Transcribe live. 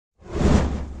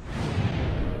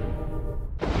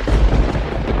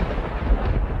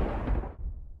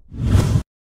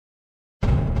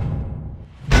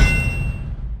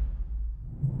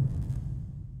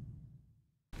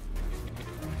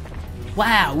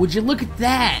Wow, would you look at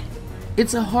that?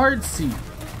 It's a Hardsuit.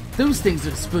 Those things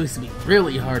are supposed to be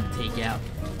really hard to take out.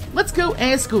 Let's go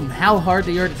ask them how hard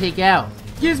they are to take out.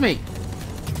 Excuse me.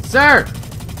 Sir.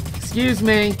 Excuse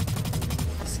me.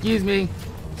 Excuse me.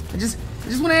 I just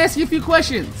want to ask you a few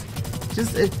questions.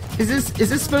 Just is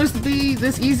this supposed to be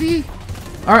this easy?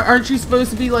 Aren't you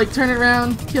supposed to be like turning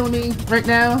around, killing me right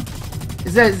now?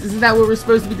 Isn't that what we're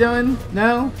supposed to be doing?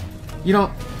 No? You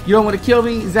don't want to kill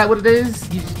me? Is that what it is?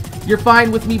 You're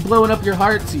fine with me blowing up your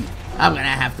Hardsuit? I'm gonna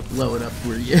have to blow it up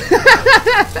for you.